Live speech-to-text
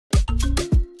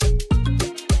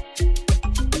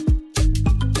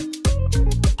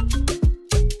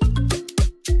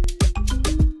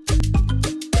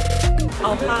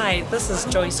Hi, this is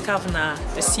Joyce Kavanagh,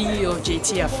 the CEO of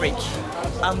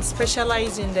Jtaphrique. I'm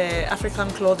specialized in the African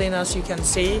clothing, as you can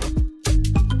see.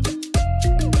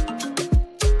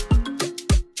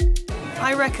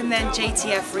 I recommend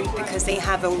Jtaphrique because they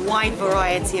have a wide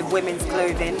variety of women's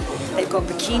clothing. They've got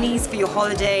bikinis for your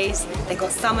holidays, they've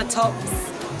got summer tops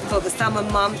for the summer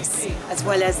months, as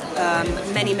well as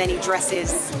many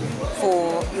dresses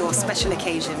for your special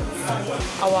occasions.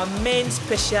 Our main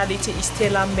speciality is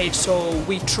tailor-made, so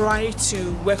we try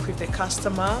to work with the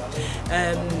customer.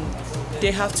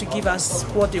 They have to give us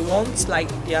what they want, like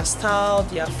their style,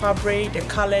 their fabric, the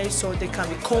color, so they can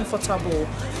be comfortable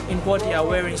in what they are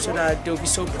wearing, so that they'll be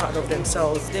so proud of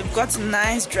themselves. They've got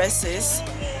nice dresses,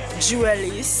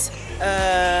 jewelries,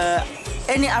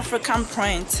 any African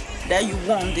print that you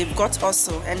want, they've got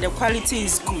also, and the quality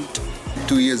is good.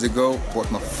 2 years ago,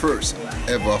 bought my first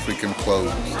ever African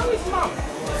clothes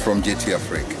from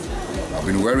Jtaphrique. I've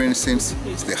been wearing it since.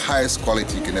 It's the highest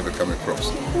quality you can ever come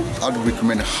across. I'd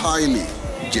recommend highly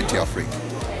Jtaphrique.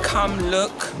 Come,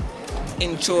 look,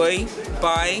 enjoy,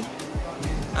 buy.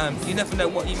 You never know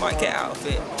what you might get out of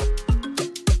it.